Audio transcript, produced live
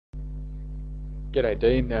G'day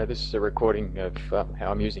Dean, this is a recording of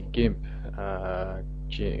how I'm using Gimp,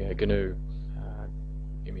 GNU,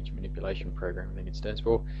 Image Manipulation Program, I think it stands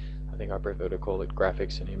for. I think I prefer to call it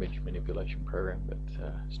Graphics and Image Manipulation Program, but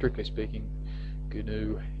strictly speaking,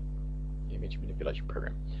 GNU Image Manipulation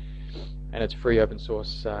Program. And it's a free open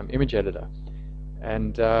source image editor.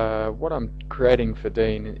 And what I'm creating for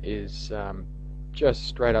Dean is just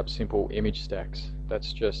straight up simple image stacks.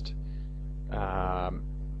 That's just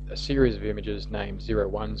a series of images named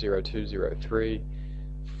 01, 02, 03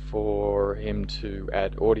 for him to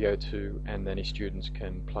add audio to, and then his students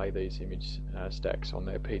can play these image stacks on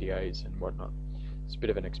their PDAs and whatnot. It's a bit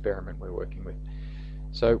of an experiment we're working with.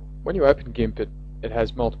 So when you open Gimp, it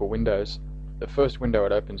has multiple windows. The first window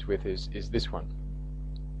it opens with is this one,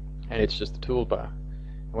 and it's just the toolbar.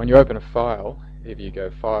 And when you open a file, if you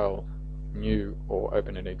go File, New, or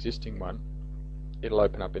open an existing one, it'll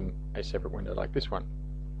open up in a separate window like this one.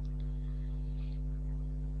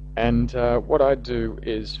 And what I do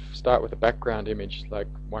is start with a background image like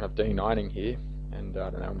one of Dean ironing here, and I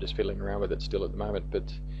don't know, I'm just fiddling around with it still at the moment,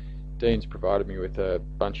 but Dean's provided me with a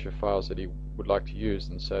bunch of files that he would like to use,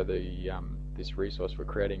 and so this resource we're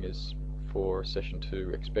creating is for session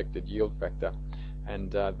 2 expected yield factor,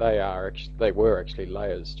 and they were actually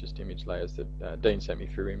layers, just image layers that Dean sent me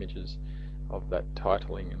through images of that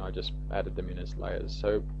titling, and I just added them in as layers.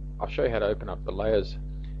 So I'll show you how to open up the layers,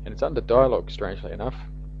 and it's under dialog, strangely enough.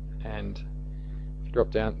 And if you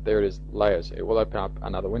drop down, there it is, layers. It will open up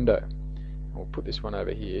another window. And we'll put this one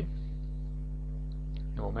over here,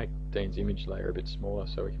 and we'll make Dean's image layer a bit smaller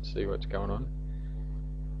so we can see what's going on.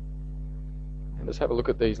 And let's have a look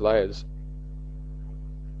at these layers.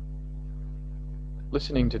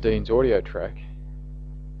 Listening to Dean's audio track,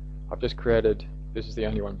 I've just created, this is the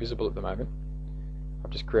only one visible at the moment,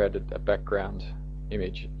 I've just created a background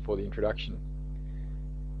image for the introduction.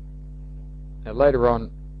 Now later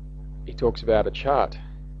on he talks about a chart,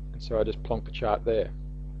 and so I just plonked the chart there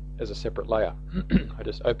as a separate layer. I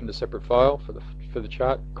just opened a separate file for the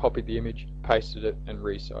chart, copied the image, pasted it, and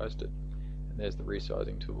resized it. And there's the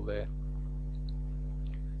resizing tool there.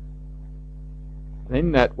 And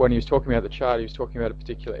in that, when he was talking about the chart, he was talking about a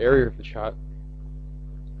particular area of the chart,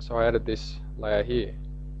 so I added this layer here.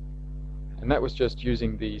 And that was just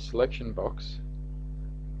using the selection box.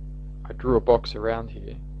 I drew a box around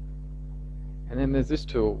here. And then there's this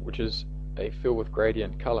tool, which is a fill with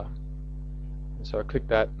gradient color. And so I clicked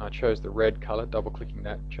that, and I chose the red color, double clicking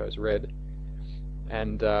that, chose red.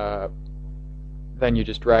 And then you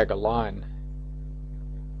just drag a line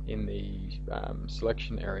in the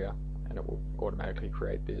selection area, and it will automatically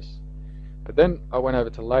create this. But then I went over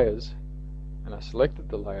to layers, and I selected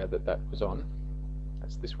the layer that was on.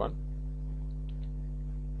 That's this one.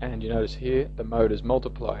 And you notice here the mode is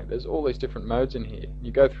multiply. There's all these different modes in here.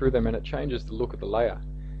 You go through them and it changes the look of the layer.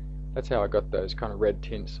 That's how I got those kind of red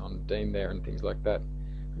tints on Dean there and things like that.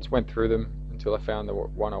 I just went through them until I found the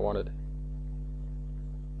one I wanted.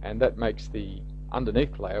 And that makes the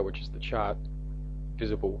underneath layer, which is the chart,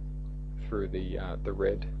 visible through the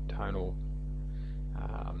red tonal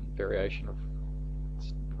variation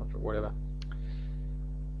of whatever.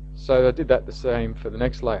 So I did that the same for the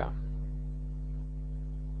next layer.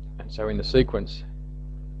 And so in the sequence,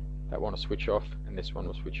 that one will switch off and this one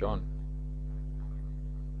will switch on.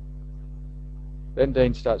 Then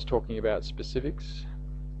Dean starts talking about specifics,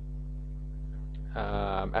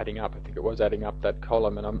 adding up. I think it was adding up that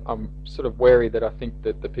column, and I'm sort of wary that I think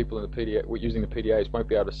that the people in the PDA using the PDAs won't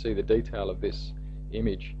be able to see the detail of this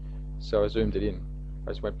image, so I zoomed it in.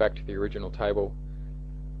 I just went back to the original table,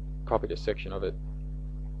 copied a section of it,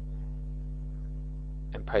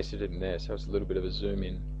 and pasted it in there, so it's a little bit of a zoom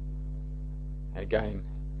in. And again,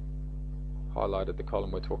 highlighted the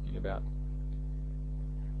column we're talking about.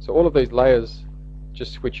 So all of these layers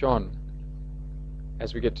just switch on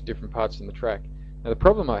as we get to different parts in the track. Now the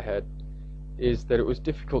problem I had is that it was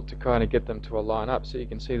difficult to kind of get them to align up. So you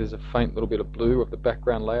can see there's a faint little bit of blue of the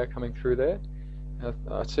background layer coming through there.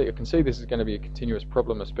 I can see this is going to be a continuous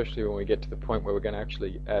problem, especially when we get to the point where we're going to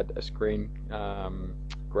actually add a screen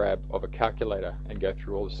grab of a calculator and go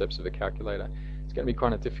through all the steps of the calculator. It's going to be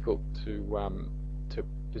kind of difficult to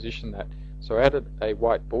position that. So I added a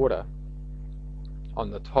white border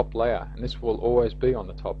on the top layer, and this will always be on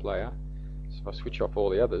the top layer. So if I switch off all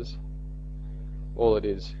the others, all it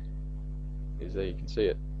is there, you can see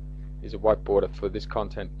it, is a white border for this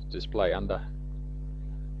content to display under.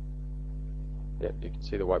 Yeah, you can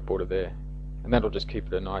see the white border there, and that'll just keep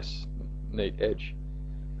it a nice, neat edge.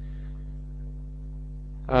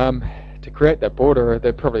 To create that border,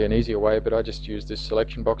 there's probably an easier way, but I just used this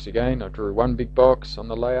selection box again. I drew one big box on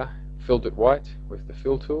the layer, filled it white with the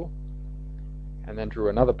fill tool, and then drew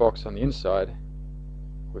another box on the inside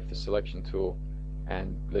with the selection tool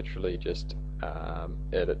and literally just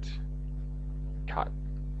edit, cut,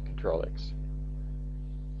 Control X.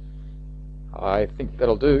 I think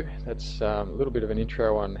that'll do. That's a little bit of an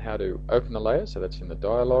intro on how to open the layer. So that's in the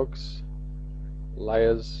dialogues,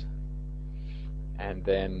 layers, and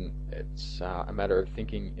then it's a matter of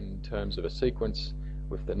thinking in terms of a sequence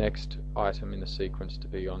with the next item in the sequence to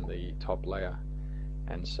be on the top layer.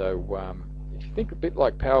 And so if you think a bit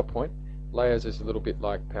like PowerPoint, layers is a little bit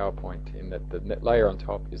like PowerPoint in that the layer on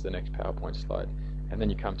top is the next PowerPoint slide, and then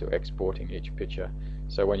you come to exporting each picture.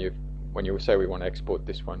 So when you say we want to export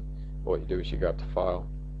this one, what you do is you go up to File,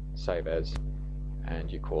 Save As,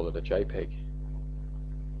 and you call it a JPEG,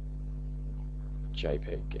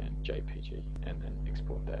 and JPG, and then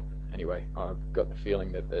export that. Anyway, I've got the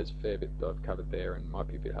feeling that there's a fair bit that I've covered there and might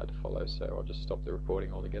be a bit hard to follow, so I'll just stop the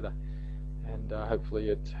recording altogether, and hopefully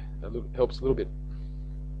it helps a little bit.